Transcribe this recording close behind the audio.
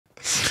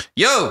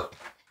Yo!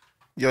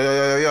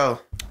 Yo.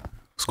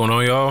 What's going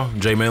on, y'all?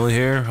 Jay Manley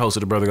here, host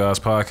of the Brother Guys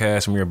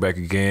podcast, and we are back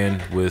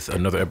again with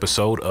another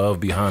episode of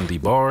Behind the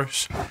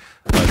Bars.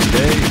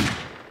 Today,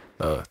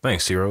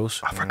 thanks, Heroes.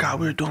 I forgot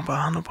we were doing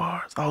Behind the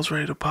Bars. I was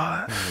ready to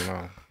pod.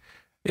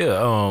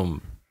 Yeah,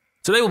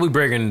 today we'll be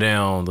breaking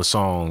down the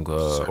song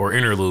or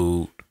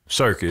interlude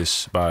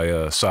Circus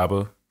by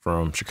Saba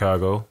from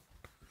Chicago.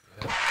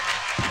 I'm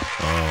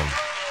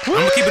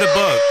gonna keep it a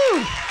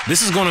buck.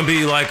 This is gonna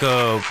be like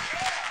a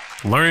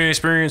learning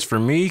experience for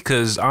me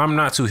because I'm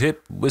not too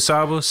hip with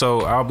Saba,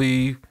 so I'll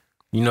be,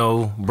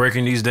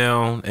 breaking these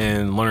down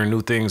and learning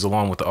new things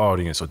along with the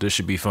audience. So this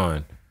should be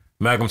fun.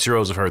 Malcolm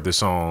Heroes have heard this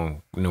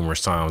song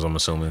numerous times, I'm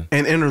assuming.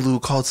 An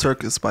Interlude Called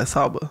Circus by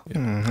Saba.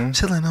 Mm-hmm.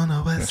 Chilling on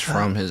the west It's side.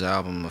 from his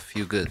album A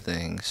Few Good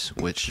Things,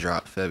 which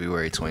dropped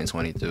February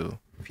 2022.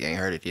 If you ain't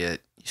heard it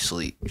yet, you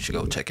sleep. You should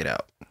go check it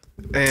out.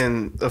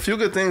 And A Few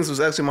Good Things was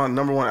actually my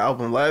 #1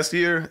 album last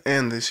year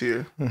and this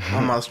year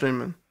on my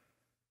streaming.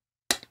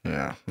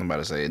 Yeah, I'm about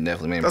to say it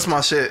definitely made That's my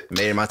shit.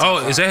 made it my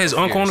top Oh, is that his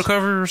uncle on the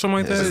cover or something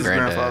like It's that? his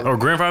granddad. Oh,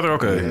 grandfather?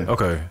 Okay,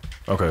 Yeah.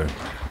 okay.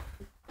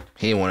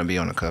 He didn't want to be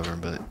on the cover,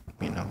 but,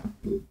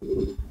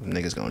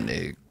 niggas gonna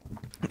dig.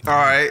 All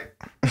right.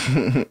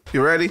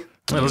 You ready?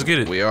 Yeah, let's get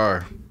it. We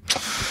are.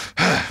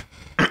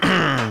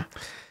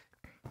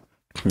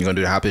 You gonna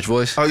do the high pitch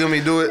voice? Oh, you want me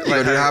to do it? You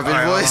gonna do the high pitch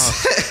all right,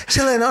 voice?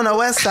 Chilling on the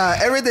west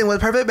side. Everything was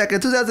perfect back in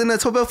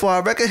 2012 before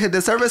our record hit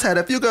the service. Had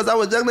a few girls I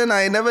was juggling.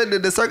 I ain't never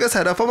did the circus.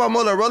 Had a phone my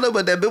Motorola,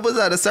 but that bit was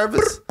out of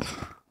service.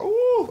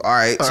 Ooh. All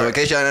right, so in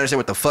case y'all don't understand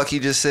what the fuck he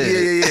just said.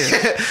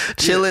 Yeah.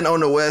 Chilling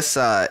on the west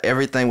side.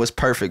 Everything was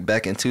perfect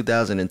back in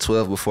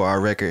 2012 before our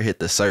record hit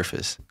the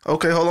surface.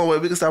 Okay, hold on, wait.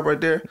 We can stop right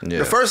there. Yeah.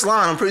 The first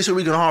line, I'm pretty sure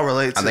we can all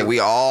relate to. I think we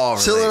all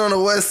Chilling relate. on the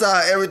west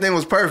side, everything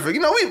was perfect.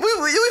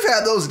 We've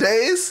had those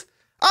days.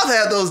 I've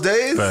had those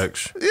days.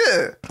 Facts.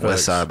 Yeah.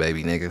 West side,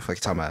 baby, nigga. Fuck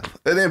you talking about?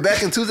 And then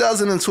back in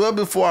 2012,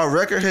 before our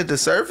record hit the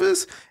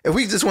surface, if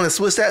we just want to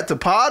switch that to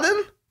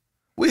podding,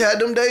 we had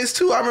them days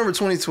too. I remember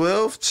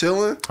 2012,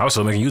 chilling, I was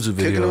still making YouTube videos.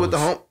 kicking it with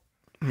the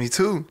Me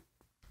too.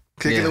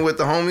 Kicking Yeah. it with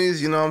the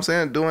homies, you know what I'm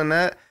saying? Doing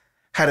that.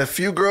 Had a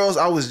few girls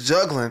I was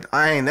juggling.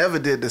 I ain't never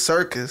did the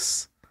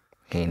circus.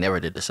 He ain't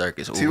never did the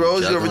circus. Ooh,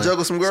 T-Rose, you ever juggling,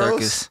 juggle some girls?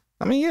 Circus.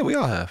 I mean, yeah, we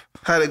all have.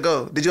 How'd it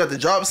go? Did you have to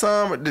drop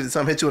some or did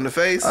something hit you in the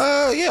face?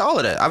 Yeah, all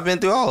of that. I've been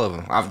through all of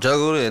them. I've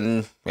juggled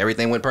and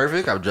everything went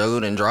perfect. I've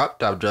juggled and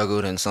dropped. I've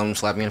juggled and some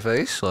slapped me in the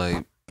face.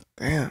 Like,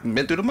 Damn.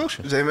 been through the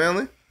motions. Jay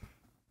Manley?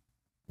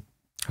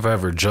 Have I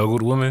ever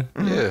juggled women?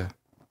 Yeah.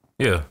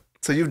 Yeah,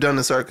 So you've done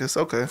the circus.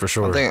 Okay. for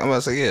sure. I'm about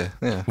to say,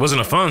 yeah.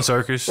 Wasn't a fun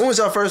circus. When was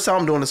your first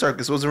time doing the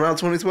circus? Was it around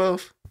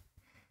 2012?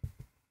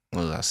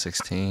 What was I,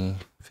 16,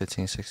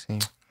 15,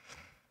 16?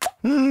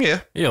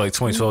 Yeah. Yeah, like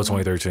 2012,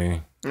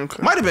 2013.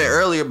 Okay. Might have been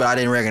earlier, but I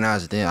didn't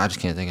recognize it then. I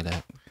just can't think of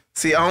that.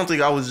 See, I don't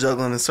think I was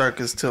juggling the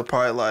circus till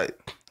probably like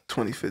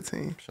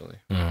 2015. Actually.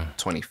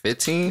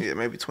 2015? Yeah,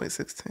 maybe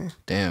 2016.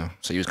 Damn.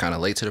 So you was kind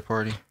of late to the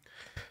party?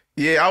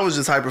 Yeah, I was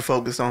just hyper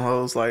focused on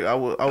hoes. Like I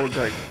would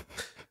like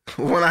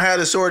when I had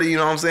a shorty, you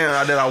know what I'm saying,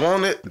 that I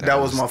wanted, that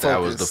was my focus.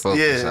 That was the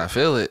focus. Yeah. I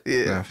feel it.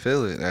 Yeah. I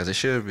feel it as it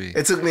should be.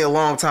 It took me a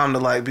long time to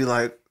like be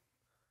like,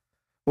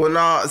 well,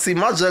 nah. See,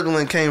 my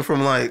juggling came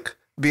from like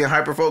being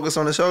hyper focused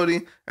on the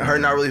shorty and her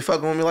not really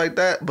fucking with me like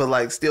that, but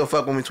like still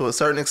fucking with me to a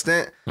certain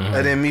extent,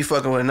 and then me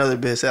fucking with another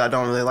bitch that I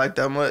don't really like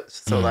that much.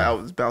 So like I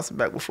was bouncing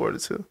back before the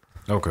two.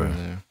 Okay.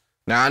 Yeah.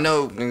 Now I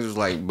know niggas was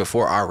like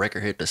before our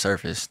record hit the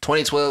surface.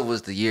 2012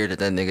 was the year that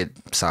nigga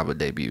Saba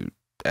debuted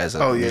as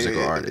a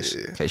musical artist.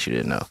 yeah. In case you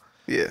didn't know,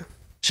 Yeah.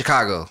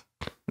 Chicago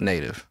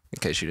native. In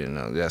case you didn't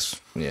know, that's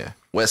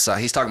West Side.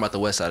 He's talking about the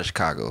West Side of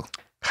Chicago.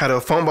 Had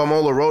a phone by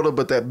Motorola,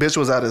 but that bitch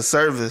was out of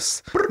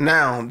service.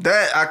 Now,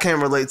 that I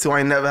can't relate to. I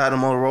ain't never had a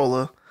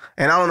Motorola.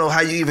 And I don't know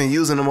how you even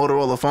using a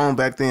Motorola phone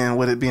back then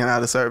with it being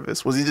out of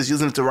service. Was he just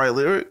using it to write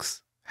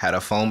lyrics? Had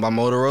a phone by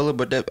Motorola,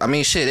 but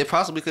it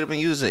possibly could have been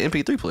used as an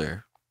MP3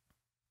 player.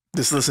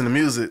 Just listen to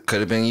music. Could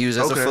have been used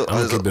as Okay. a. I'm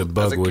gonna keep it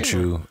bug with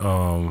camera.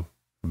 you.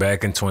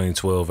 Back in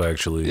 2012,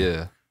 actually.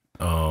 Yeah.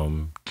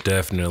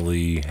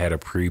 Definitely had a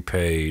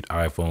prepaid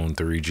iPhone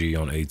 3G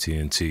on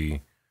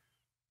AT&T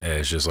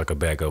as just like a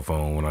backup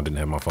phone when I didn't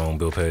have my phone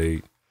bill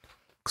paid.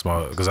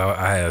 Cause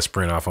I had a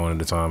Sprint iPhone at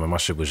the time and my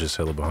shit was just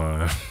hella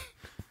behind.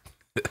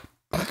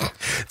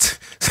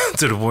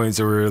 To the point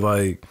to where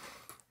like,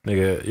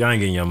 nigga, y'all ain't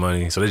getting your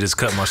money, so they just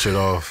cut my shit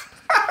off.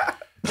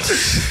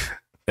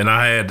 And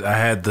I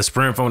had the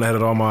Sprint phone that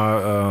had all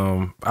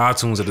my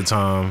iTunes at the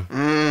time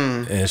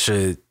and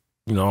shit,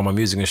 all my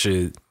music and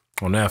shit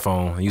on that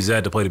phone. I use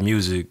that to play the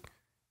music.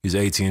 Use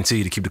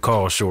AT&T to keep the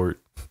call short.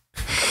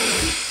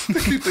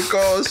 Keep the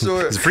call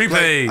short. It's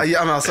prepaid. Like,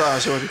 I'm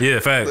outside, shorty. Yeah,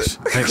 facts.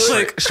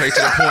 Click. Straight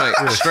to the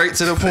point. Straight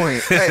to the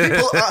point. Hey,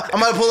 I'm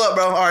about to pull up,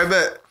 bro. All right,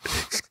 bet.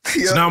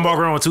 So now I'm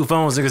walking around with two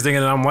phones, niggas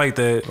thinking that I'm like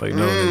that. Like,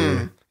 no,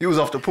 nigga. You was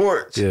off the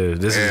porch. Yeah,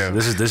 this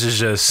is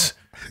just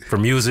for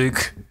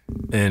music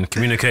and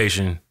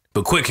communication,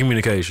 but quick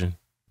communication.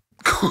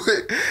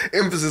 Quick.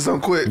 Emphasis on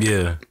quick.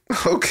 Yeah.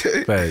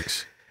 Okay.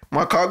 Facts.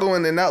 My car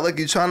going in and out like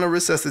you trying to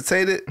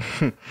resuscitate it.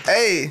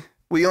 Hey,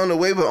 We on the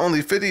way, but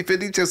only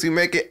 50-50 chance we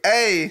make it.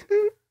 Hey,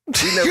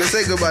 we never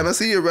say goodbye. I'll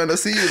see you around. I'll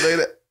see you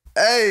later.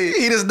 Hey,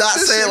 he does not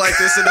say it like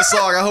this in the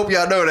song. I hope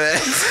y'all know that.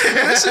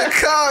 It's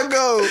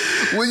Chicago.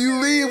 When you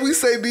leave, we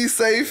say be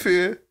safe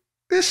here.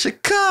 It's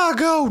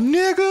Chicago,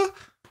 nigga.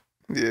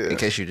 Yeah. In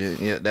case you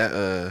didn't, yeah,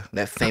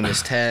 that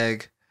famous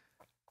tag.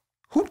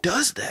 Who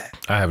does that?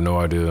 I have no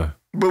idea.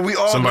 But we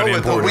all know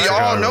it, though. We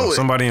all know it.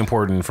 Somebody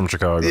important from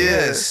Chicago.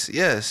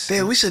 Yes.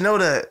 Damn, we should know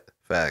that.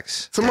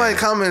 Facts. Somebody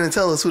comment and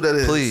tell us who that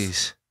is.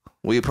 Please.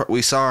 We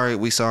sorry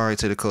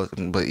to the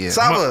culture, but yeah.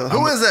 Saba,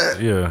 who is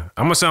that? Yeah,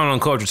 I'm gonna sound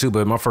uncultured too,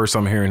 but my first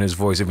time hearing his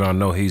voice, even though I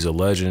know he's a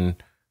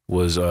legend,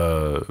 was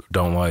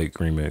 "Don't Like"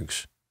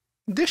 remix.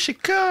 This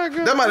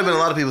Chicago. That might have been a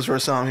lot of people's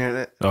first time hearing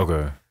it.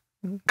 Okay.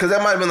 Because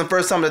that might have been the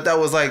first time that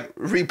was like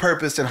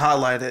repurposed and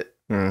highlighted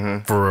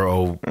for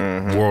a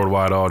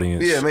worldwide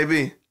audience. Yeah,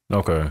 maybe.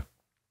 Okay.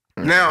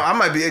 Now I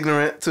might be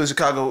ignorant to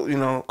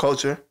Chicago,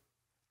 culture,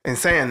 in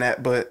saying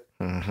that, but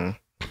I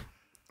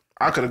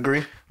could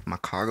agree. My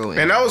cargo.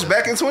 And that was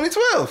back in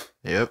 2012.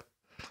 Yep.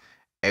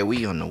 Hey,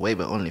 we on the way,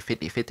 but only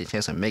 50-50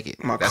 chance to make it.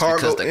 That's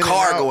cargo because the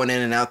car going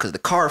in and out because the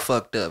car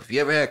fucked up. If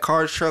you ever had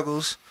car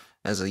struggles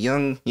as a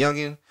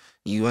youngin',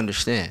 you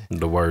understand.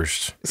 The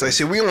worst. It's like,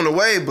 shit, we on the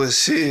way, but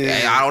shit.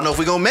 Hey, I don't know if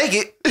we gonna make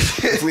it.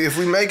 if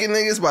we make it,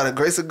 niggas, by the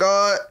grace of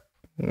God.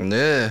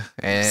 Yeah.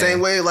 And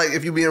same way, like,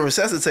 if you being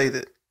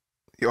resuscitated,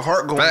 your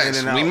heart going in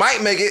and out. We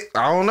might make it.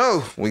 I don't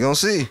know. We gonna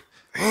see.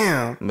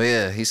 Damn. But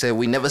yeah, he said,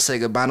 we never say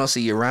goodbye. Don't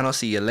see you around. I'll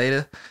see you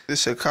later.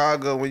 It's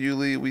Chicago. When you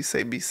leave, we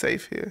say be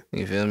safe here.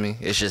 You feel me?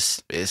 It's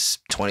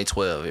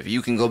 2012. If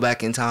you can go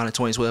back in time to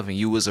 2012 and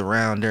you was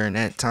around during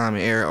that time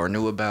and era or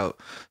knew about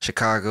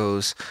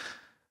Chicago's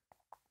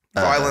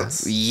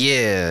violence.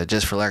 Yeah,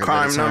 just for lack of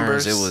crime better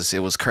terms, numbers. it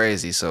was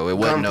crazy. So it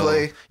wasn't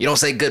Gunplay. you don't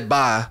say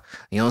goodbye.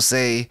 You don't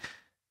say,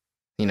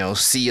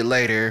 see you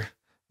later.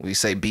 We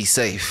say be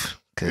safe.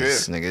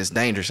 Cause nigga, it's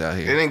dangerous out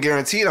here. It ain't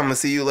guaranteed I'm gonna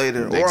see you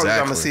later, or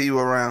I'm gonna see you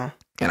around.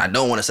 And I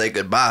don't want to say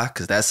goodbye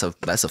because that's a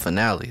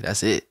finale.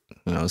 That's it.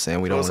 You know what I'm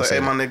saying? We don't want to say,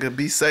 hey, my nigga,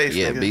 be safe.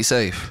 Yeah, nigga. be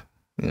safe.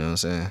 You know what I'm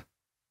saying?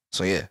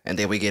 So yeah, and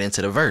then we get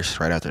into the verse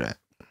right after that.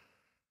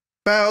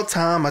 Bout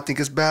time, I think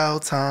it's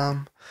bout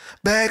time.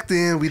 Back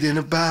then we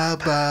didn't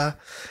bye.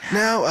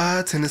 Now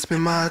I tend to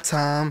spend my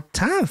time.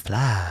 Time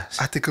flies.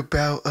 I think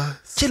about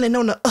us. Chilling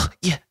on the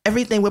yeah,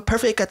 everything was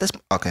perfect at this.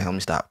 Okay, let me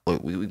stop.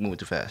 We moved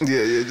too fast.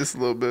 Yeah, just a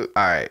little bit.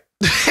 All right.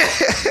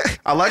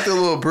 I like the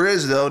little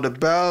bridge though. The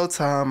bout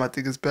time, I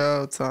think it's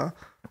bout time.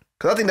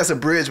 Cause I think that's a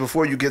bridge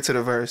before you get to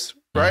the verse,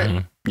 right?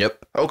 Mm-hmm.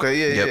 Yep.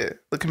 Okay, yeah.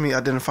 Look at me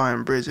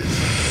identifying bridges.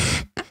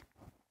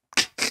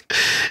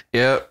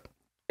 Yep.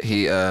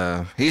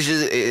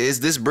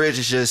 This bridge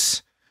is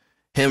just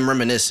him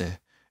reminiscing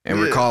and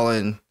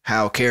recalling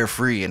how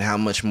carefree and how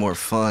much more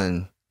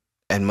fun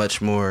and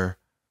much more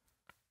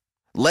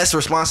less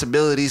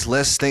responsibilities,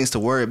 less things to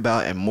worry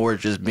about, and more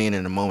just being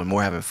in the moment,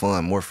 more having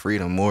fun, more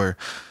freedom, more.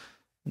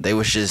 They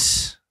was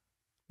just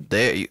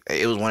there.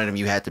 It was one of them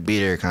you had to be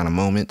there kind of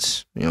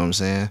moments. You know what I'm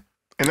saying?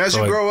 And as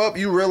you grow up,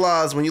 you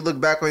realize when you look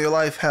back on your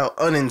life how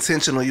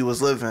unintentional you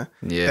was living.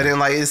 Yeah. And then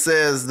like it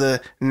says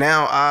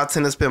now I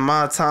tend to spend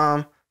my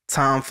time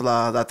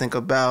flies. I think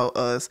about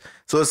us.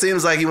 So it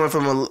seems like he went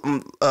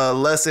from a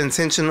less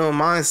intentional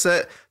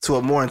mindset to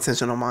a more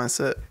intentional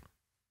mindset.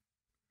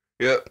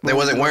 Yep. They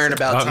wasn't worrying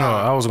about time. No,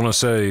 I was gonna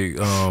say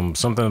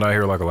something that I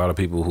hear like a lot of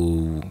people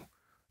who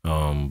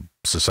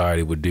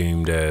society would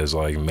deem as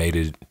like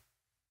mated.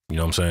 You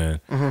know what I'm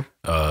saying?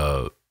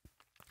 Mm-hmm.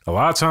 A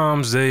lot of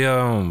times they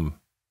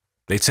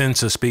tend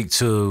to speak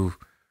to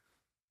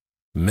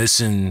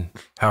missing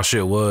how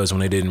shit was when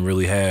they didn't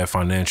really have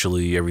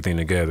financially everything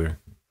together.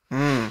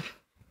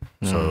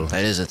 So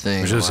that is a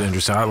thing. It's just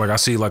interesting. I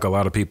see like a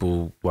lot of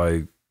people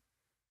like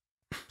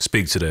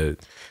speak to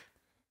that.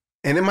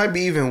 And it might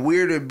be even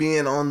weirder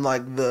being on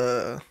like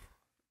the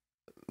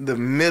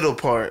middle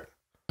part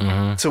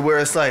to where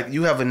it's like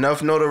you have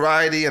enough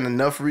notoriety and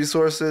enough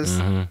resources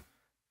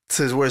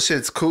to where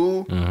shit's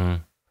cool,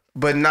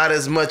 but not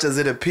as much as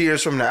it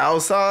appears from the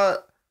outside.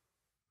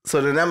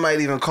 So then that might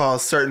even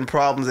cause certain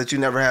problems that you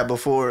never had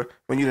before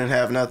when you didn't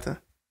have nothing.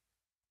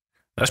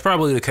 That's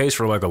probably the case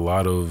for like a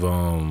lot of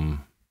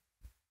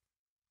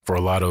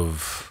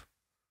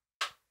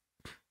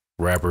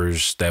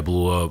rappers that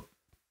blew up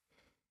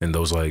in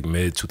those like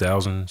mid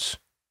 2000s.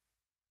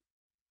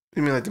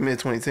 You mean like the mid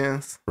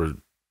 2010s? Or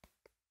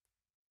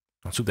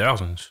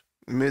 2000s.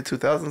 Mid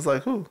 2000s,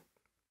 like who?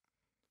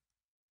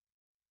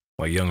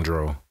 Like Young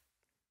Dro.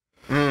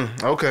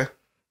 Okay.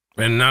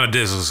 And none of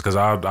this is because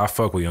I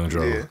fuck with Young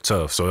Dro. Yeah.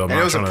 Tough. So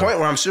there was a point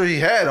where I'm sure he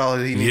had all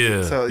that he needed.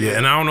 Yeah. So, yeah.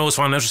 And I don't know his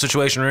financial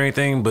situation or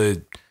anything,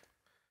 but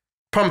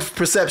from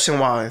perception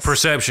wise.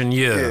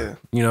 Yeah.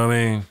 You know what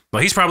I mean?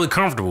 Like he's probably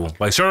comfortable.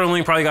 Like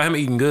Sterling probably got him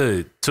eating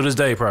good to this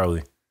day,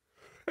 probably.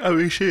 I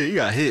mean, shit, he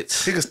got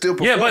hits. He can still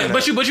perform. Yeah,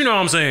 but you know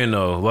what I'm saying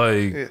though.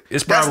 Like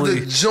it's probably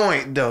that's the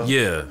joint though.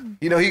 Yeah.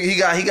 You know, he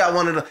got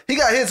one of the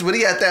hits, but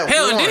he had that.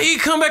 Hell, did he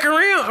come back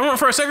around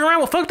for a second round?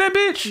 Well, fuck that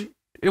bitch.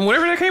 And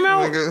whenever that came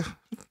out.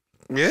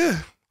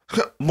 Yeah.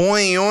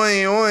 Boing,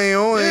 oing, oing,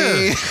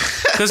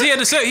 oing. Because he had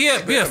to say,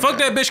 fuck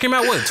that bitch came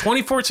out, what,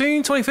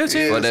 2014,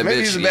 2015? Yeah, that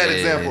maybe bitch, he's a bad yeah.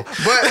 example.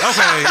 But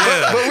Okay,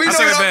 yeah. but we know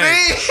I what I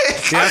mean.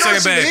 Yeah, I know take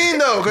it what you mean,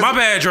 though. back. My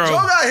bad, Dro. Joe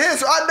got hit,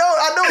 so I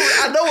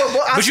know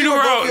what. I But see you know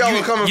where where both of y'all you-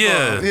 were coming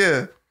yeah. from.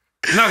 Yeah.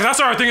 No, because I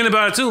started thinking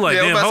about it too. Like,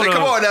 Yeah, I'm damn, about to hold say, up.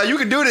 come on now, you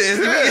can do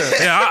this.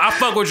 Yeah, I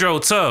fuck with Dro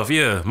tough.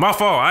 Yeah, my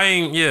fault. I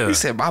ain't. Yeah, He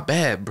said, my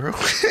bad, bro.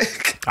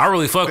 I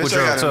really fuck with Bitch, I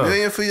Dro got $1 tough.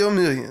 million for your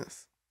millions.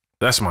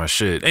 That's my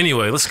shit.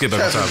 Anyway, let's get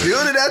back on topic.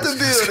 Build it after build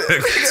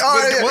it. All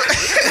right, yeah.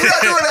 We're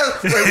not doing that.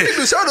 Wait, we can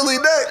do shoulder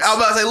lead next. I was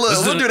about to say,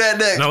 look, we'll do that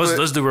next. No, but-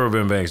 let's do Rubber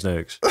Band Banks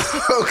next.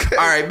 Okay.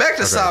 All right, back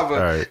to Saba. all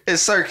right.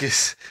 It's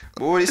Circus.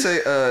 But what do you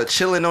say?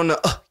 Chilling on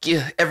the,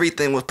 yeah,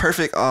 everything was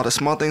perfect. All the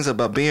small things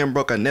about being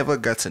broke, I never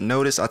got to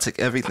notice. I took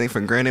everything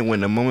for granted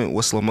when the moment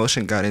was slow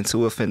motion. Got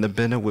into a fender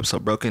bender, whip so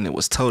broken, it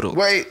was total.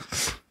 Wait.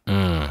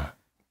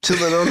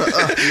 Chilling on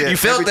the yeah, You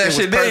felt that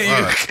shit, everything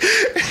was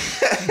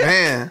didn't you?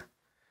 Man.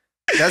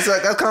 That's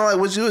kind of like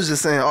what you was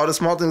just saying. All the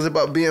small things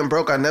about being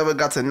broke, I never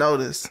got to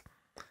notice.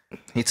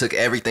 He took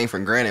everything for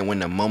granted when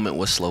the moment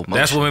was slow motion.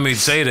 That's what made me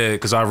say that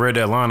because I read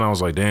that line. And I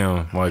was like,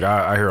 damn. Like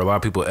I hear a lot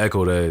of people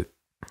echo that.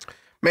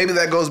 Maybe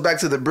that goes back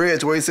to the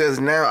bridge where he says,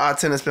 now I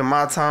tend to spend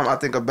my time, I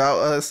think about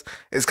us.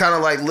 It's kind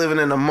of like living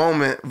in the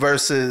moment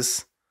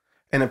versus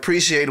and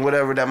appreciating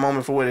whatever that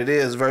moment for what it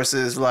is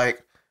versus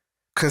like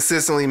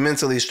consistently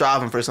mentally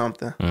striving for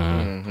something.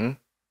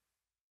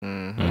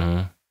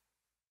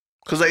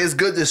 Because like, it's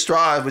good to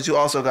strive, but you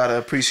also got to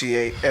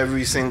appreciate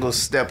every single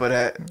step of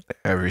that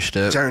Every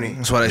step. journey.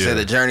 That's why they say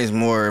the journey's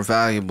more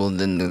valuable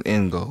than the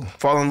end goal.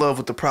 Fall in love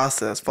with the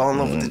process. Fall in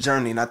love with the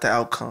journey, not the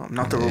outcome,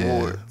 not the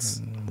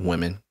rewards.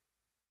 Women.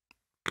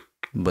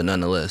 But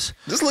nonetheless,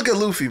 Just look at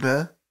Luffy,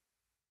 man.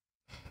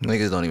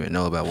 niggas don't even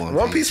know about One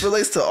Piece. One Piece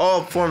relates to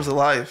all forms of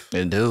life.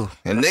 They do.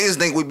 And niggas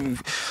think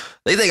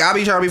they think I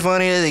be trying to be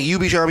funny. They think you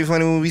be trying to be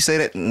funny when we say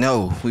that.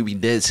 No, we be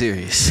dead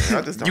serious.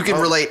 I just don't You can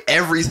know. relate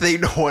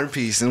everything to One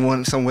Piece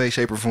in some way,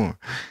 shape, or form.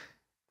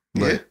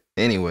 But Yeah.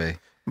 anyway,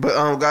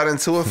 But got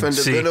into a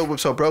fender See. bender, whip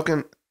so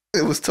broken.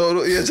 It was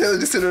total. Yeah,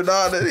 Jalen just said it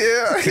all.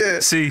 Yeah.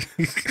 See,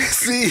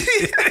 See,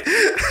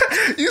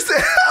 you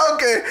said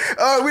okay.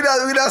 We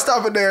not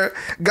stopping there.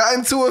 Got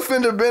into a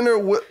fender bender,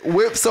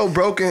 whip so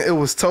broken it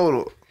was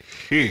total.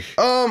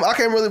 I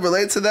can't really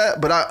relate to that,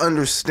 but I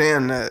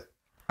understand that.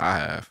 I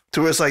have.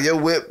 To where it's like your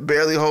whip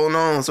barely holding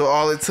on, so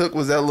all it took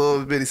was that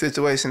little bitty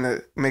situation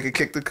to make it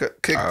kick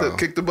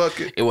the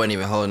bucket. It wasn't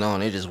even holding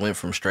on. It just went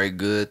from straight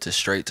good to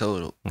straight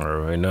total.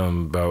 bro, ain't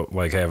nothing about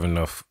like having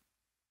a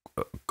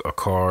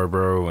car,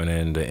 bro, and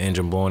then the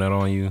engine blowing out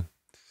on you.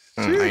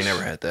 I ain't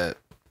never had that.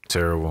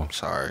 Terrible.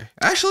 Sorry.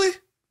 Actually,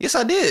 yes,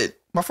 I did.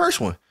 My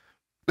first one.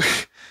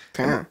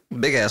 Damn.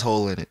 Big ass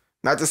hole in it.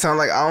 Not to sound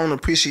like I don't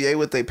appreciate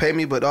what they pay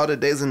me, but all the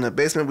days in the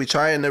basement we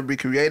trying to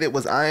recreate it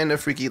was I and the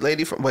freaky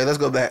lady from. Wait, let's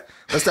go back.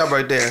 Let's stop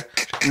right there.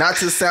 Not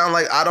to sound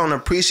like I don't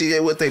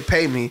appreciate what they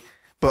pay me,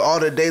 but all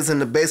the days in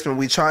the basement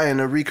we trying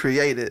to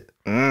recreate it.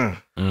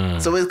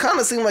 So it kind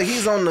of seemed like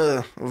he's on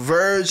the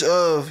verge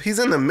of. He's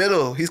in the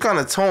middle. He's kind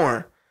of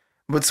torn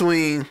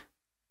between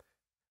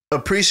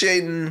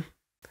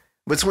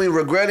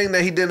regretting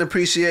that he didn't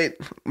appreciate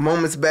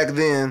moments back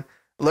then,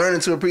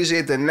 learning to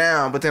appreciate the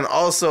now, but then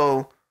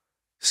also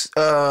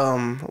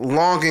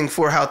longing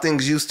for how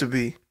things used to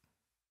be.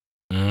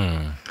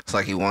 It's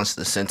like he wants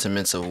the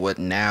sentiments of what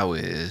now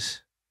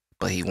is,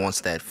 but he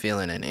wants that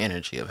feeling and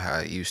energy of how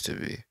it used to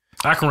be.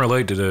 I can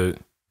relate to that.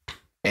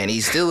 And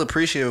he's still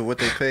appreciative of what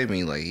they paid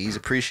me. Like, he's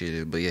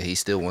appreciative, but yeah, he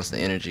still wants the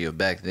energy of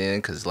back then.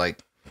 Because, like,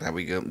 how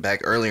we go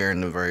back earlier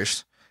in the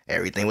verse,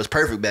 everything was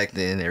perfect back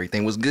then.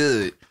 Everything was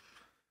good.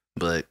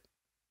 But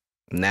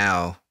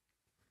now,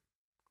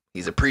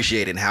 he's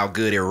appreciating how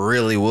good it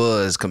really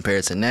was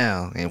compared to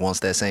now and wants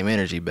that same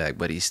energy back.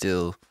 But he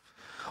still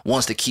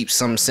wants to keep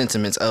some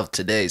sentiments of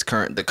today's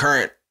the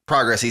current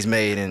progress he's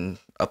made and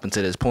up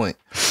until this point.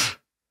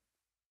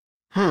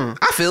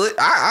 I feel it.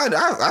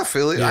 I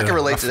feel it. I can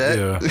relate to that.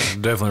 Yeah,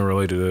 definitely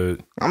relate to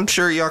that. I'm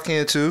sure y'all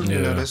can too. You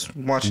know, Yeah. that's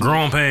watching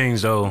Growing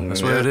pains, though.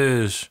 That's what it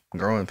is.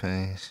 growing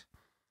pains.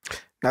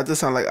 Not to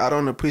sound like I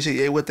don't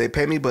appreciate what they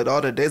pay me, but all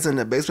the days in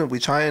the basement we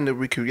trying to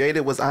recreate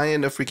it was I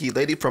and the freaky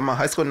lady from my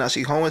high school. Now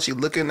she home and she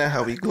looking at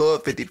how we glow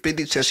up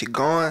 50-50, chest she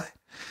gone.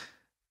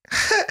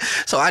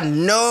 So I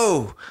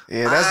know.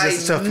 Yeah, that's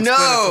just tough. No.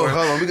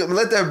 Hold on, we got,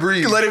 let that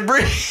breathe. Let it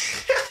breathe.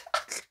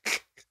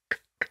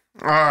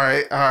 All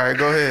right,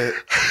 go ahead.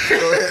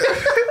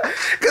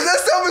 Because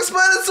that's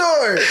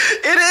self-explanatory.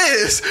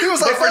 It is. He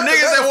was like, but for fuck the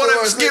niggas that want to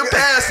metaphors, skip nigga.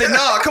 past it,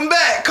 nah, come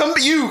back. Come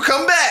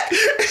back.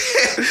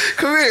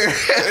 Come here.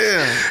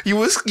 Yeah. You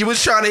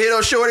was trying to hit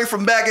on shorty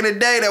from back in the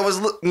day that was,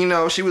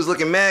 she was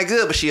looking mad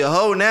good, but she a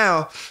hoe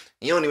now.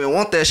 You don't even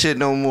want that shit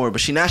no more,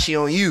 but she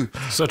on you.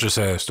 Such a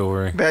sad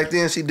story. Back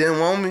then she didn't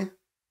want me.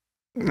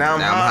 Now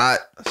I'm hot.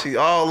 She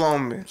all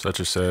on me. Such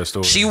a sad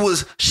story. She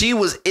was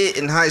it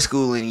in high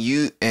school, and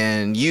you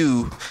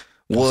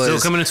was still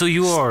coming into who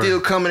you are.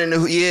 Still coming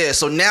into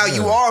so now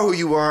you are who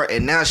you are,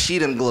 and now she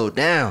done glowed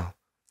down.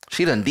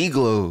 She done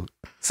deglowed.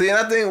 See, and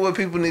I think what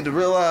people need to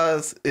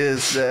realize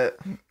is that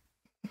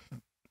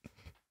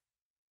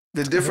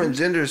the different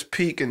genders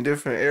peak in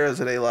different eras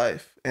of their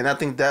life, and I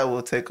think that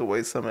will take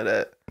away some of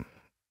that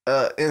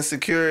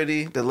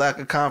insecurity, the lack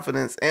of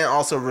confidence, and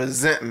also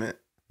resentment.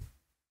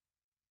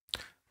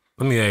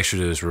 Let me ask you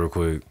this real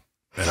quick,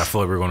 and I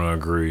feel like we're going to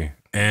agree.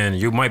 And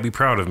you might be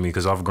proud of me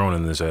because I've grown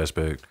in this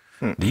aspect.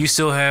 Do you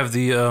still have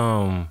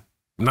the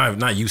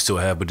not you still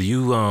have, but do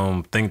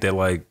you think that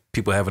like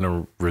people having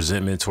a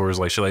resentment towards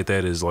like shit like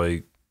that is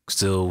like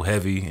still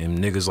heavy in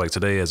niggas like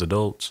today as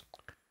adults?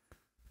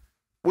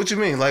 What you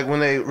mean? Like when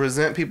they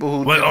resent people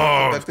who like,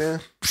 did back then?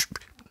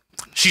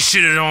 She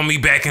shitted on me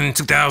back in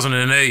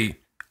 2008.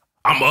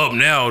 I'm up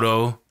now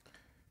though.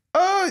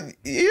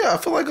 Yeah, I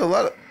feel like a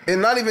lot of,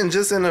 and not even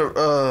just in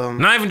a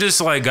not even just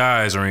like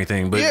guys or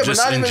anything, but yeah, just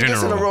but not in even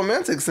general. just in a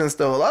romantic sense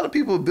though. A lot of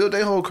people build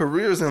their whole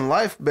careers in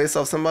life based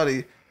off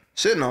somebody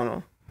shitting on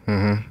them.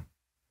 Mm-hmm.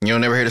 You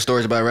don't never hear the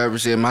stories about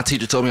rappers saying my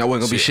teacher told me I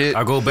wasn't gonna be shit.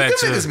 I go back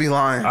to niggas be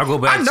lying. I go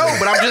back. I know,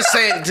 but I'm just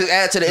saying to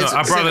add to the. No,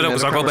 I brought it up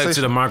because I go back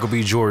to the Michael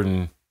B.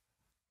 Jordan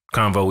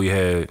convo we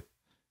had.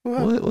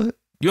 What?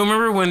 You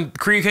remember when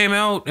Creed came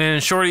out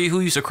and Shorty,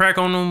 who used to crack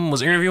on him,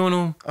 was interviewing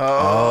him?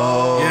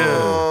 Oh,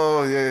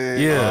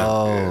 yeah.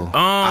 Oh,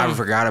 I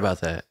forgot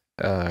about that.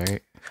 All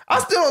right. I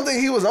still don't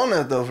think he was on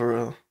that though, for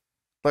real.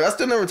 Like I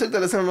still never took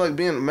that as him like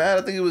being mad.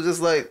 I think he was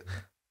just like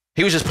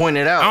he was just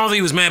pointing it out. I don't think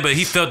he was mad, but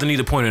he felt the need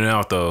to point it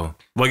out though.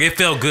 Like it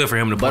felt good for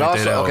him to point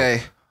that out.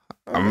 Okay,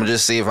 I'm gonna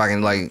just see if I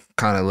can like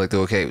kind of look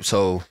through. Okay,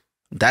 so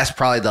that's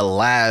probably the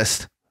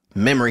last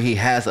memory he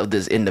has of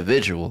this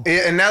individual.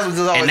 Yeah, and that's always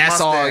and that's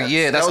my all. stance.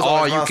 Yeah, that's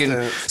all you can.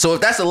 Stance. So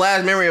if that's the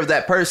last memory of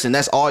that person,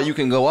 that's all you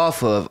can go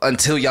off of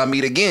until y'all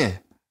meet again.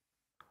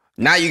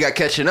 Now you got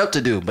catching up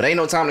to do, but ain't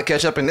no time to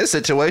catch up in this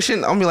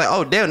situation. I'm gonna be like,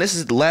 oh damn, this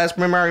is the last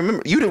memory I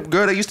remember. You the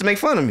girl that used to make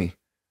fun of me.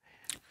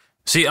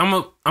 See, I'm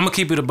gonna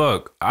keep it a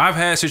buck. I've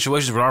had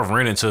situations where I've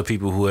ran into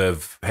people who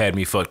have had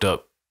me fucked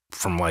up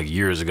from like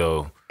years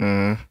ago.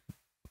 Mm-hmm.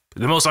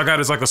 The most I got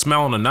is like a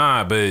smile and a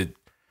nod, but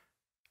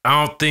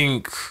I don't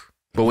think.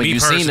 But when you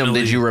seen them,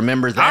 did you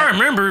remember that? I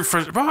remember,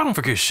 bro, I don't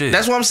forget shit.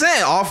 That's what I'm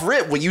saying. Off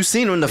rip, when you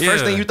seen them, the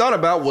first thing you thought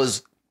about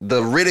was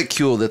the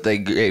ridicule that they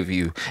gave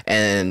you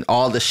and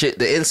all the shit,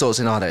 the insults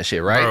and all that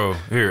shit, right? Bro,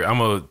 here, I'm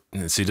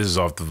gonna see. This is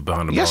off the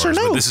behind the yes bars.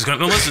 Or no? But this is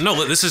kind of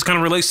this is kind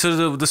of relates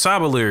to the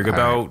Saba lyric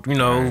about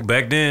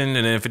back then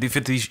and then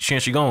 50-50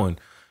 chance you going.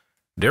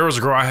 There was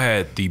a girl I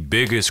had the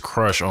biggest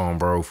crush on,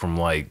 bro, from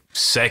like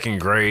 2nd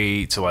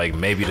grade to like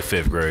maybe the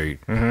 5th grade,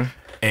 and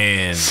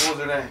What was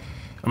her name?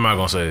 I'm not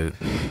gonna say it.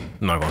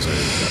 I'm not gonna say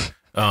it.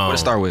 What to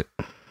start with?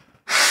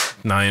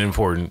 Not even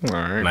important. All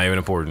right. Not even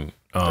important.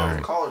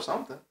 Call her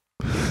something.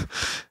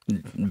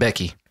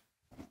 Becky.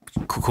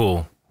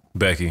 Cool,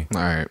 Becky.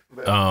 All right.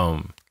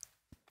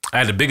 I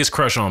had the biggest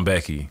crush on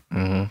Becky,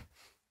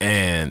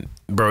 and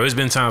bro, there's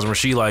been times where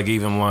she like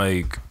even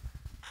like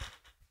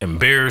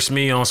embarrassed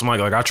me on some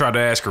like I tried to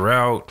ask her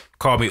out,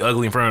 called me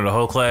ugly in front of the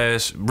whole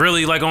class,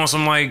 really like on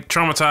some like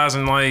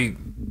traumatizing like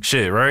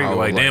shit, right?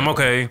 Like damn,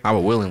 okay. I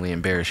would willingly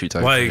embarrass you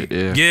type Like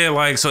shit. yeah,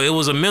 like so it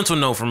was a mental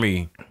note for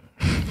me,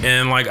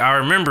 and like I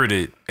remembered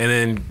it, and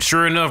then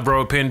sure enough,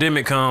 bro,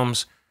 pandemic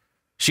comes.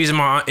 She's in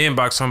my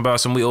inbox talking about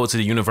some we owe it to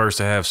the universe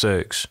to have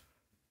sex.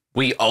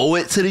 We owe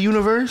it to the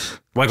universe?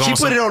 Like she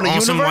put it on the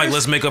universe? Some like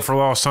let's make up for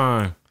lost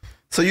time.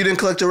 So you didn't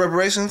collect your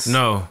reparations?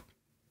 No.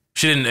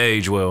 She didn't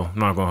age well. I'm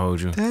not gonna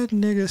hold you. That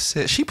nigga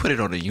said she put it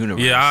on the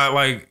universe. Yeah,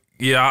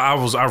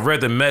 I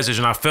read the message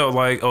and I felt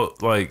like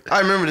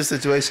I remember the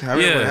situation. I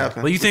remember what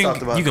happened. Like you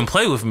think you can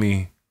play with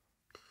me?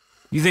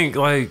 You think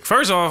like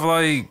first off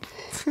like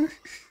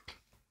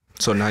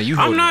so now you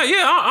I'm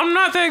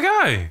not that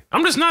guy.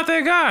 I'm just not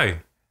that guy.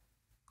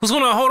 Who's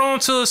gonna hold on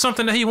to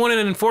something that he wanted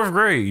in 4th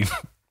grade?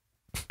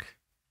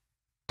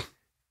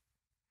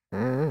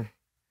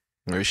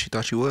 Maybe she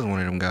thought you was one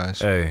of them guys.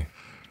 Hey.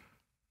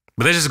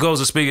 But that just goes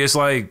to speak. It's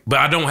like, but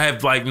I don't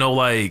have like no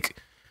like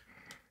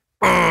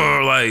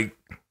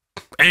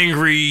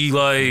angry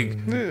like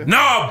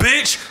nah,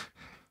 bitch.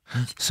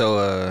 So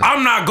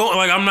I'm not going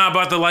like I'm not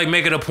about to like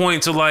make it a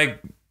point to like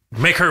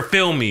make her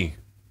feel me.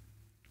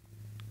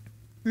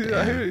 Yeah,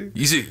 I hear you.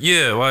 You see,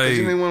 yeah, like you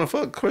didn't want to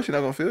fuck. Of course, you're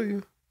not gonna feel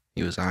you.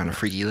 you was eyeing a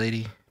freaky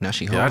lady. Now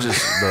she home. I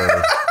just bro.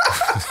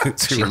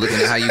 She looking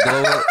at how you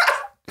glow up.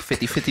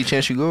 50-50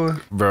 chance you going.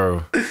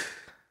 Bro.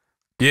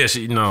 Yeah,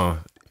 no.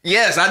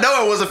 Yes, I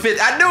know it was a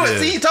 50. I knew it.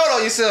 See, you told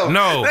on yourself.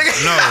 No,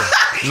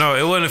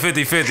 it wasn't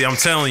 50-50. I'm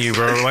telling you,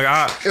 bro. Like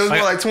it was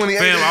more like 20-80.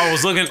 Fam, I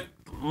was looking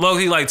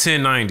low-key like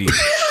 10-90.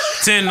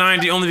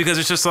 10-90 only because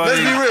it's just like let's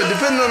be real.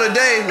 Depending on the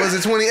day, was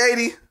it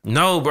 20-80?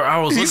 No, bro. I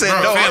was. He looking,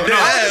 said bro, no. fam,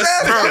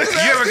 Bro,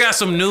 you ever got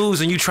some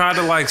news and you tried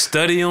to like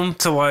study them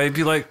to like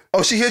be like?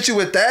 Oh, she hit you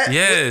with that?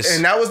 Yes.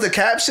 And that was the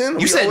caption.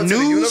 You said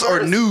news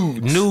or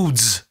nudes?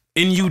 Nudes.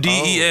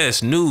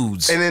 Nudes.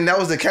 Nudes. And then that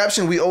was the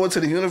caption. We owe it to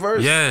the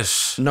universe.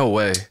 Yes. No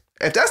way.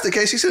 If that's the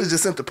case, she should have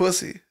just sent the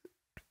pussy.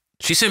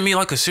 She sent me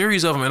like a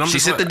series of them, and I'm She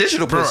just sent like, the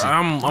digital bro, pussy.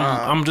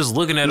 I'm just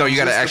looking at. No, them. you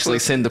gotta just the actually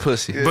pussy. send the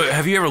pussy. Yeah. But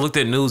have you ever looked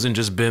at news and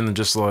just been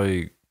just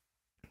like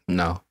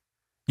No.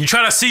 you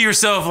try to see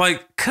yourself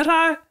like, could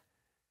I?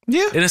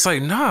 Yeah. And it's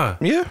like, nah.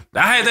 Yeah.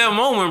 I had that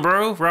moment,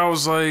 bro, where I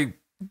was like,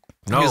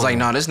 No. He was like,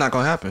 "No, this is not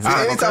gonna happen." See,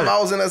 anytime I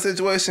was in that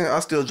situation, I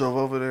still drove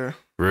over there.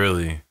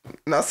 Really?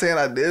 Not saying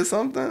I did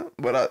something,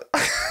 but I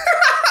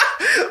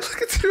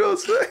look at your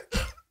face.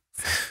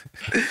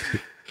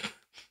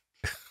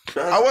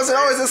 I wasn't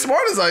always as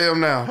smart as I am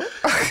now.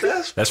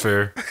 That's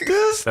fair.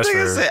 This That's nigga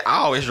fair. said, "I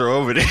always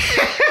drove over there."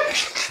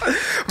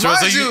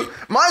 Mind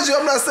you,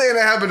 I'm not saying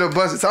it happened a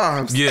bunch of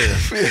times. Yeah.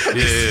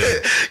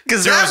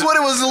 Because that's what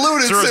it was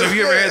alluded So to. have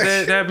you ever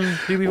had that happen?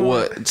 People?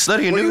 What?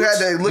 Studying When news? you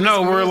had that look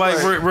No, at where me,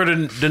 like where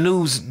the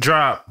news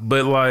drop,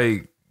 but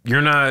like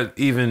you're not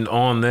even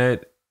on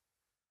that.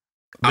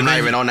 I'm not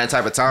even on that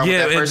type of time with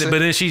that person. but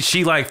then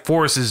she like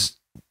forces.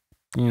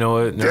 You know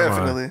what?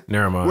 Definitely.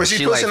 Never mind. Was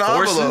she pushing like the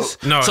forces?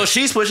 envelope? No. So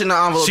she's pushing the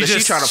envelope and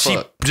she's trying to she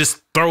fuck.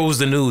 just throws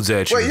the nudes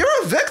at you. Wait,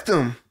 you're a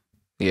victim.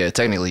 Yeah,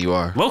 technically you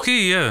are. Low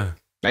key, yeah.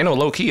 Ain't no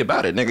low key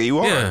about it, nigga. You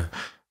are. Yeah.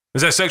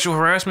 Is that sexual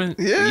harassment?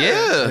 Yeah.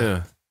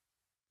 Yeah.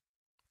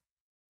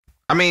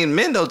 I mean,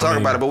 men don't talk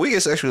about it, but we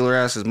get sexually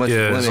harassed as much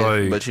Yeah, as it's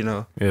women. like- But you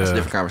know, that's a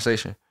different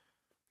conversation.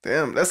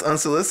 Damn, that's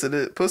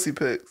unsolicited pussy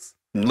pics.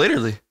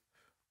 Literally.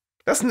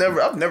 I've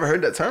never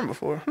heard that term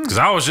before. Because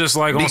I was just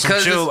like on some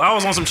Because chill. I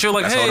was on some chill,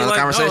 like, That's a hey, whole nother like,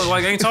 conversation.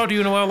 like, ain't talked to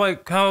you in a while.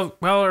 Like, how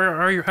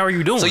are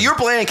you doing? So you're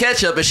playing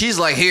catch up, and she's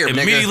like, "Here,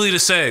 nigga." immediately to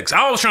sex.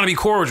 I was trying to be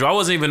cordial. I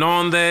wasn't even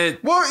on that.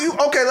 Well,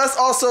 okay. Let's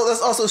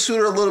also shoot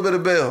her a little bit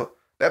of bail.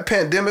 That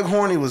pandemic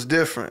horny was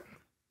different.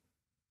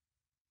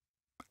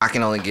 I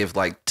can only give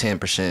like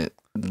 10%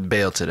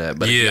 bail to that.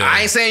 But Yeah.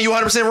 I ain't saying you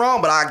 100%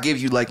 wrong, but I give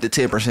you like the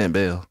 10%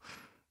 bail.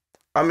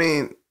 I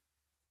mean,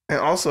 and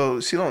also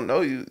she don't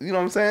know you. You know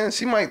what I'm saying?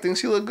 She might think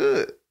she look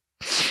good.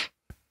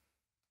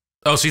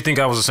 Oh, so you think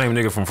I was the same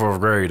nigga from 4th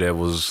grade that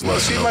was Well,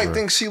 she might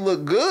think she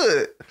look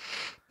good.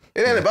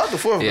 It ain't about the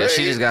 4th Yeah,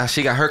 grade.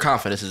 she got her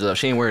confidence is up.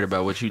 She ain't worried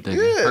about what you think.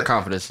 Yeah. Her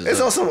confidence is It's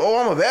up. on some,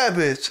 I'm a bad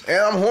bitch and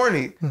I'm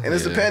horny. And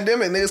it's the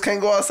pandemic. Niggas can't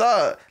go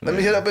outside. Let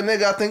me hit up a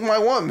nigga I think might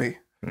want me.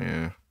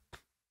 Yeah.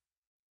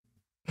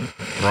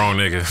 wrong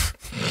nigga.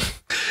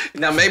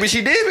 Now maybe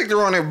she did pick the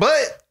wrong nigga,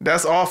 but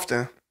That's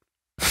often.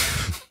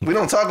 We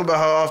don't talk about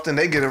how often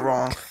they get it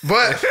wrong.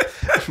 But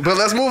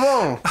let's move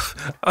on.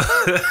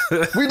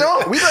 We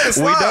don't. We let it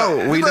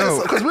slide. We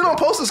don't. Because we don't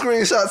post the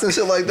screenshots and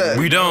shit like that.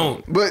 We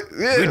don't. But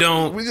yeah, We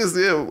don't. We just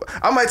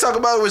I might talk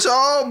about it with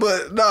y'all,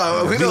 but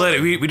no, we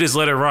don't. We just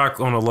let it rock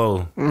on the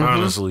low.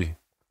 Honestly.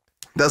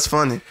 That's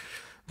funny.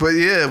 But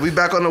yeah, we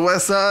back on the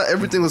west side.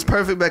 Everything was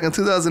perfect back in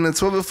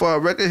 2012 before our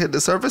record hit the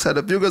surface. Had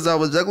a few girls I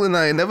was juggling.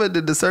 I ain't never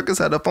did the circus.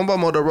 Had a phone by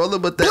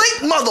Motorola, but that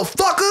Blink,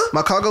 motherfucker.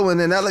 my cargo went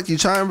in out like you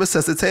trying to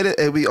resuscitate it.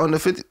 And we on the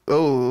 50.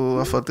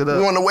 Oh, I fucked it up.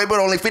 We on the way, but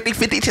only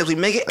 50-50 till we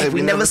make it. Hey, If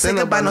we never say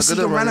goodbye, no see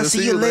you around, I'll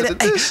see you later.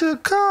 Hey. This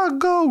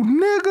Chicago,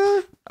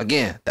 nigga.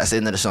 Again, that's the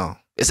end of the song.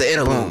 It's an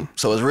interlude,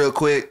 so it's real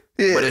quick,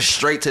 Yeah. but it's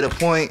straight to the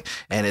point,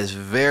 and it's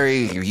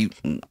very. If you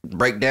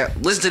break down,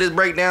 listen to this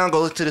breakdown, go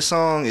listen to the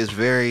song. It's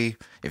very.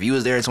 If you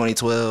was there in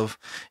 2012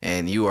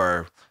 and you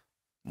are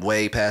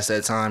way past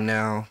that time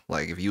now,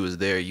 like if you was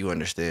there, you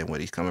understand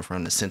what he's coming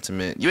from, the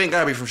sentiment. You ain't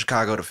gotta be from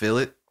Chicago to feel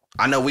it.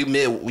 I know we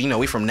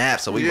from Nap,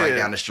 so we right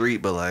down the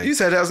street, but like You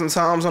just had to have some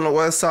times on the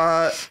west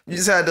side. You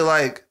just had to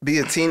like be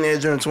a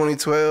teenager in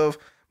 2012.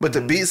 But the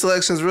beat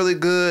selection is really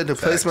good. The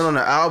placement on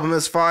the album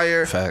is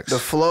fire. Facts. The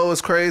flow is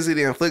crazy.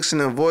 The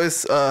inflection and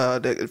voice,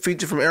 the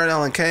feature from Aaron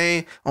Allen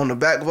Kane on the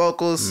back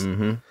vocals.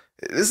 Mm-hmm.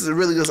 This is a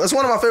really good. It's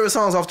one of my favorite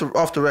songs off the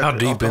record. How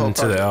deep whole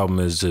into the project. album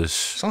is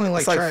this? it's only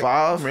like It's like track-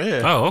 5.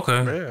 Yeah. Oh,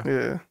 okay.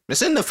 Yeah.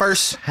 It's in the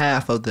first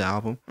half of the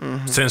album.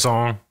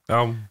 10-song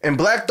album. And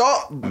Black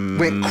Thought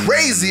went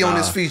crazy on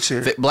this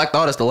feature. Black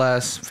Thought is the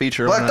last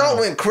feature. Black on the Thought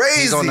album. went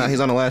crazy. He's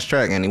on the last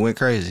track, and he went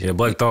crazy. Yeah,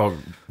 Black Thought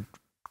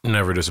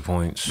never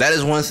disappoints. That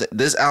is one thing.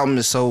 This album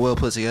is so well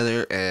put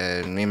together,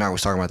 and me and Mac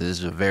was talking about this. This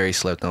is a very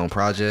slept on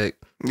project.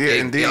 Yeah,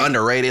 indeed. It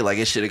underrated. Like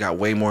it should have got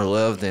way more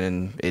love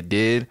than it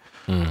did.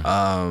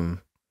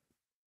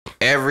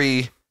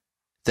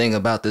 Everything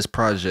about this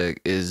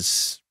project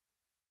is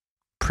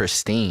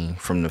pristine,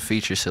 from the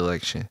feature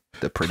selection,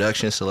 the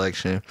production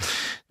selection,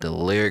 the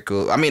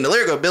lyrical. I mean, the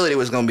lyrical ability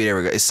was gonna be there.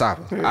 It's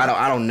Saba.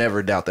 I don't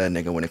never doubt that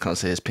nigga when it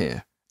comes to his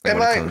pen. And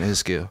When it like- comes to his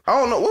skill. I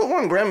don't know what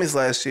won Grammys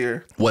last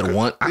year. What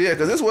one? Yeah,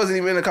 because this wasn't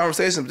even in the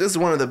conversation. But this is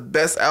one of the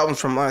best albums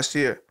from last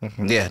year.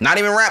 Yeah, not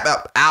even rap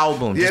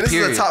album. Yeah, just this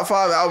period. is a top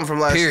 5 album from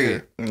last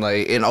Period. year.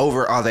 Like and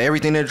over all the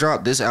everything that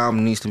dropped, this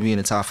album needs to be in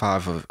the top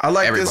 5 of. I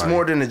like everybody. this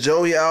more than the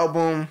Joey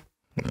album.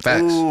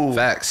 Facts. Ooh.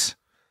 Facts.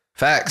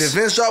 Did Facts.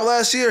 Vince drop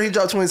last year? He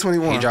dropped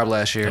 2021. He dropped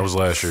last year. That was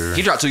last year.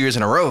 He dropped 2 years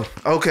in a row.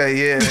 Okay,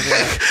 yeah.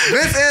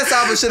 Vince and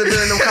Saba should have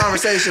been in them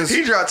conversations.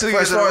 He dropped 2 as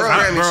years in a far as row.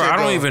 Grammy Bro, shit I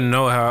don't go. even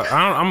know how.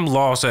 I'm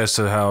lost as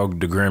to how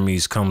the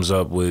Grammys comes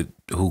up with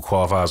who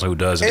qualifies and who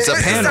doesn't. It's, a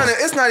panel.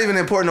 it's not even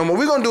important no more.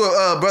 We're gonna do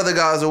a Brother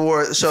Guys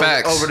Award show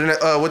Facts. over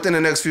the within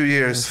the next few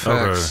years.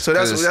 Okay. So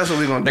that's what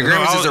we're gonna The do.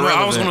 Grammys I is was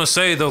irrelevant. gonna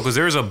say though, because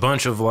there's a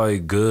bunch of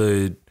like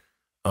good,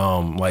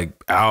 like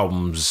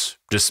albums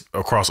just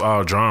across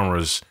all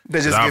genres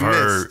That just I've get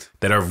heard missed.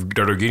 that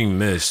are getting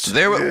missed.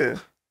 There, Yeah.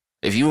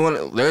 if you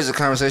want, there's a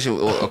conversation.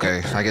 Well,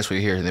 okay, I guess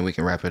we're here, and then we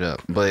can wrap it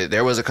up. But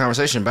there was a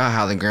conversation about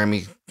how the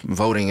Grammy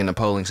voting and the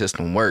polling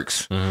system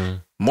works.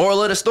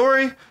 Moral of the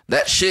story,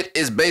 that shit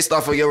is based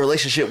off of your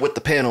relationship with the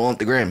panel on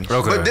the Grammys.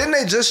 Okay. But didn't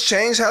they just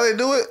change how they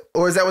do it?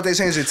 Or is that what they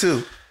changed it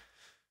to?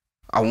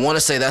 I want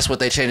to say that's what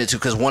they changed it to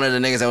because one of the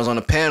niggas that was on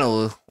the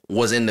panel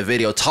was in the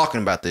video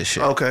talking about this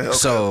shit. Okay.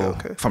 So,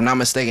 if I'm not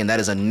mistaken, that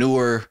is a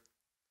newer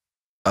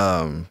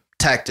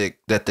tactic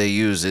that they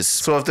use.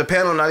 So if the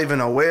panel not even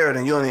aware,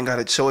 then you don't even got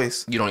a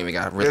choice. You don't even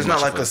got really There's not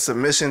like a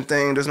submission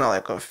thing. There's not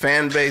like a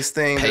fan base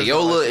thing.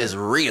 Payola is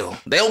real.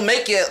 They'll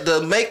make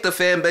the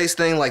fan base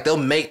thing, like they'll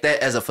make that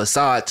as a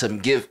facade to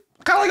give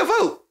kind of like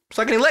a vote. It's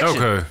like an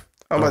election. Okay.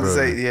 I'm about to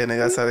say, yeah, nigga,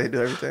 that's how they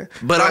do everything.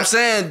 But I'm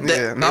saying that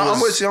yeah, no, I'm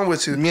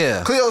with you.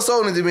 Yeah. Cleo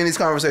Soul needs to be in these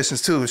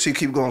conversations too. She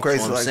keep going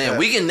crazy like that.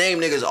 We can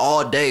name niggas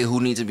all day who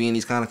need to be in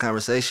these kind of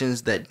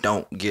conversations that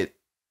don't get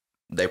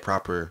their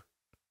proper.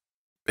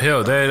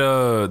 Hell,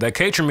 that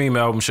Catron Meme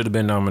album should have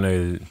been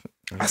nominated.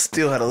 I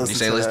still had to listen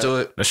to that. Listen to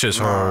it? That shit's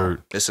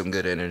hard. It's some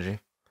good energy.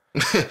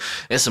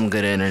 It's some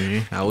good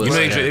energy. I will You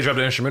say know they dropped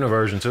the instrumental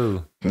version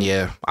too.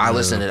 Yeah, I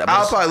listened to that.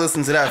 I'll probably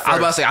listen to that first. I was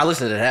about to say I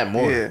listened to that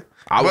more. Yeah.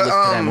 I would listen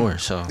to that more.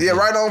 So yeah,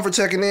 right on for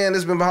checking in.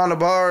 This has been Behind the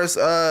Bars.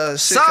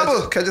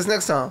 Saba. Catch us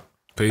next time.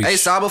 Peace. Hey,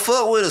 Saba,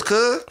 fuck with us,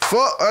 cuz.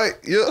 Fuck. All right.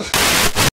 Yeah.